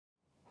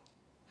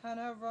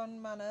Hannah,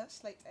 Ron, Manor,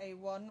 Slate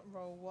A1,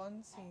 Roll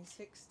 1, Scene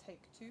 6,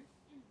 Take 2.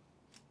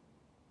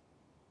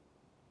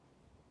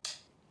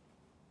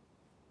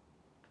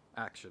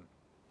 Action.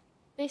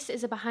 This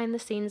is a behind the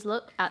scenes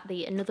look at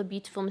the Another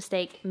Beautiful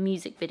Mistake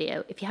music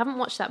video. If you haven't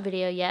watched that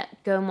video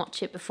yet, go and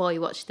watch it before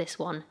you watch this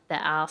one. There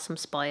are some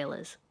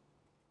spoilers.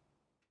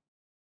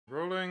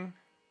 Rolling.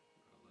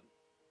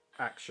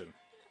 Action.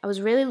 I was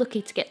really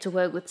lucky to get to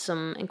work with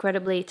some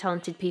incredibly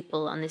talented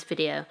people on this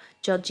video.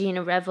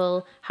 Georgina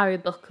Revel, Harry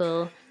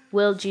Buckle,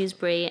 Will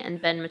Dewsbury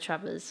and Ben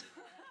Matravers.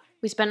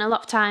 We spent a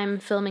lot of time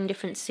filming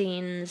different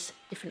scenes,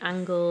 different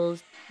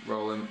angles.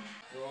 Rolling.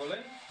 Rolling.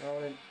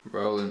 Rolling.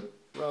 Rolling.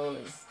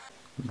 Rolling.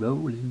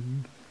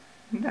 Rolling.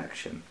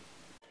 Action.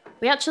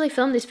 We actually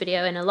filmed this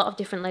video in a lot of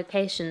different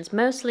locations,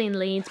 mostly in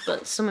Leeds,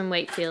 but some in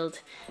Wakefield.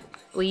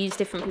 We used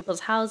different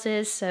people's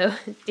houses, so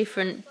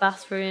different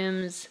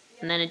bathrooms,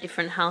 and then a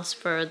different house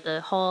for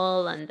the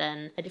hall, and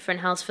then a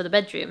different house for the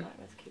bedroom.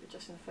 Let's keep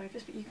adjusting the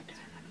focus, but you can do it.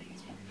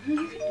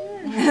 You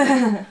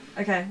can do it.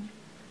 Okay.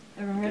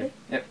 Everyone ready?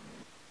 Yep.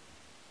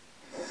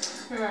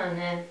 Oh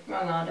no,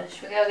 wrong order.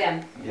 Should we go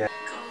again? Yeah.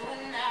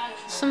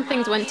 Some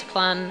things went to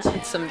plan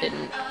and some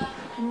didn't.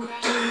 You're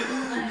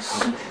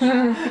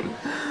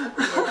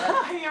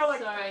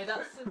like, sorry,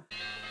 that's...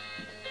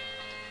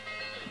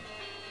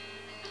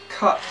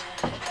 Cut.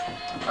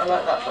 I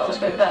like that, that was a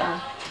bit good.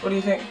 better. What do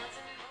you think?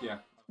 Yeah.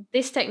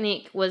 This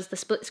technique was the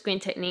split screen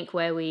technique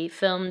where we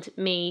filmed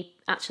me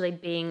actually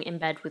being in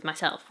bed with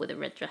myself with a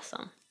red dress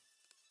on.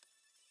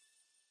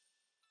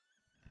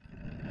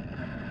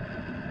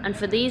 And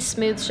for these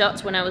smooth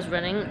shots when I was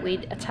running,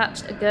 we'd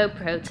attached a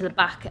GoPro to the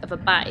back of a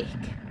bike.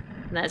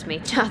 And there's me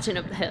charging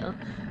up the hill.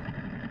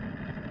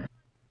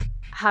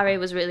 Harry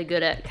was really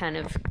good at kind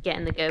of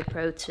getting the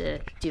GoPro to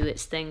do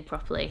its thing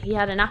properly. He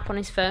had an app on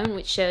his phone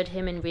which showed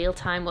him in real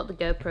time what the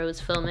GoPro was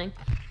filming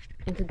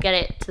and could get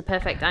it to the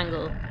perfect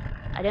angle.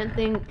 I don't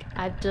think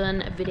I've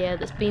done a video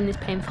that's been this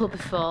painful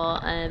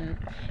before.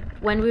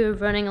 When we were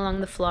running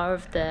along the floor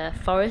of the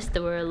forest,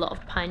 there were a lot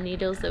of pine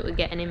needles that were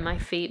getting in my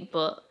feet,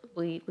 but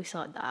we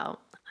sorted that out.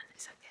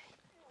 It's okay.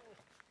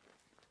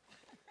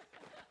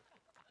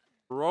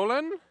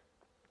 Rolling.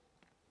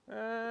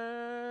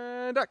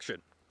 And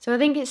action. So I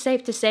think it's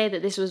safe to say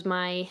that this was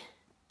my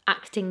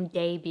acting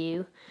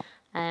debut.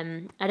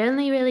 I'd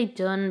only really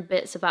done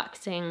bits of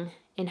acting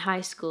in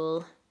high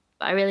school,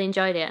 but I really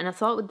enjoyed it. And I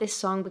thought with this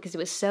song, because it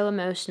was so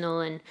emotional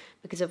and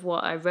because of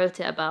what I wrote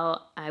it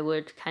about, I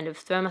would kind of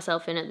throw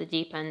myself in at the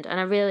deep end. And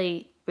I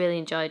really, really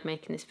enjoyed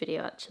making this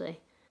video,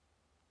 actually.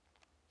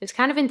 It was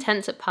kind of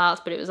intense at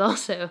parts, but it was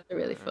also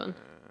really fun.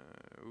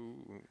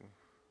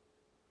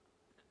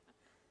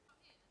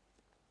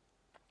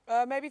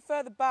 Maybe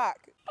further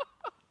back.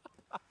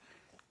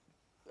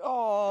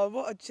 Oh,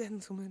 what a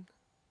gentleman.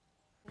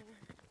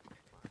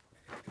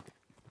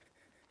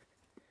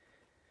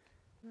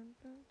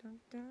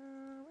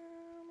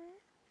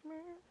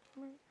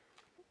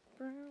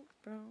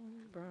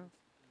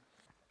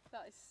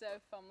 That is so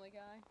Family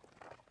Guy.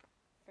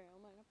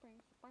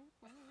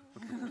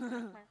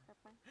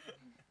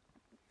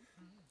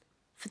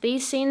 For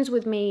these scenes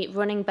with me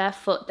running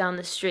barefoot down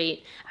the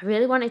street, I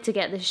really wanted to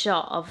get this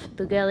shot of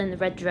the girl in the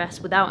red dress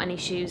without any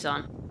shoes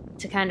on,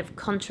 to kind of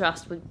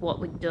contrast with what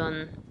we'd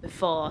done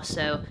before,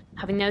 so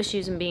having no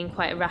shoes and being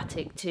quite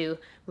erratic to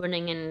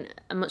running in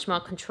a much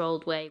more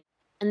controlled way.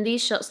 And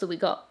these shots that we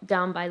got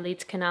down by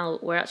Leeds Canal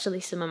were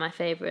actually some of my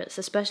favourites,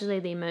 especially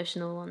the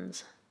emotional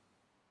ones.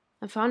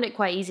 I found it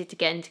quite easy to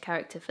get into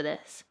character for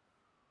this.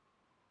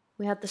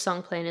 We had the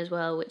song playing as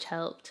well, which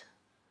helped.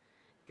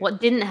 What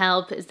didn't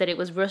help is that it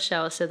was rush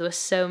hour, so there were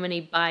so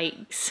many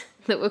bikes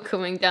that were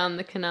coming down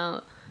the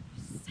canal.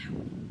 So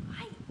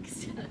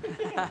bikes.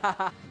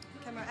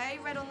 Camera A,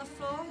 red on the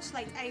floor,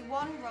 Slate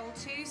A1, roll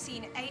 2,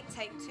 scene 8,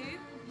 take 2.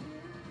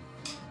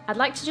 I'd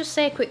like to just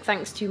say a quick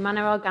thanks to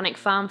Manor Organic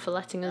Farm for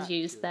letting us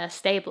use their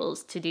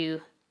stables to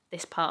do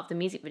this part of the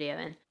music video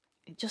in.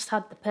 It just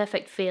had the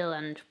perfect feel,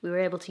 and we were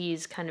able to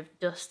use kind of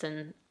dust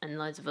and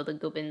loads of other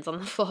gubbins on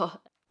the floor.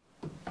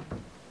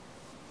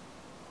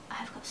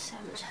 I've got so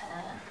much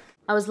hair.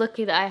 I was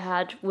lucky that I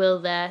had Will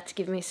there to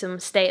give me some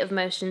state of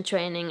motion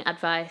training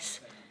advice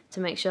to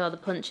make sure the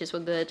punches were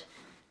good.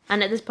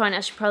 And at this point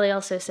I should probably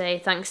also say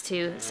thanks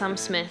to Sam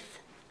Smith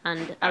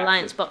and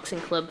Alliance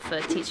Boxing Club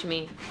for teaching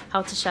me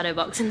how to shadow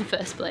box in the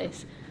first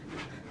place.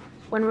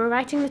 When we were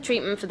writing the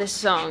treatment for this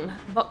song,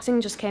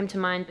 boxing just came to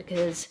mind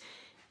because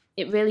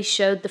it really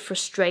showed the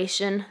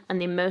frustration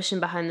and the emotion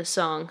behind the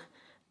song,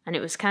 and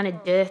it was kind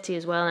of dirty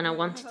as well, and I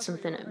wanted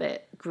something a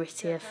bit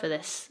grittier for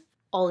this.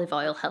 Olive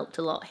oil helped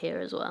a lot here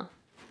as well.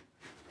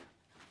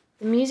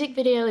 The music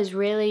video is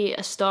really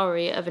a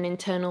story of an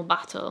internal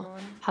battle,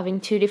 having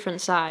two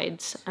different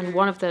sides, and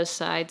one of those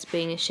sides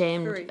being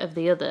ashamed of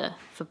the other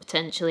for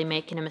potentially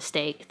making a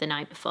mistake the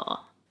night before.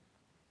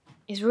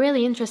 It's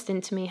really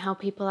interesting to me how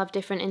people have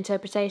different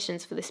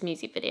interpretations for this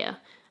music video.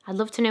 I'd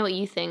love to know what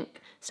you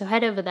think, so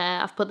head over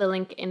there, I've put the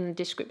link in the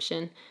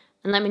description,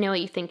 and let me know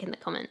what you think in the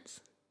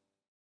comments.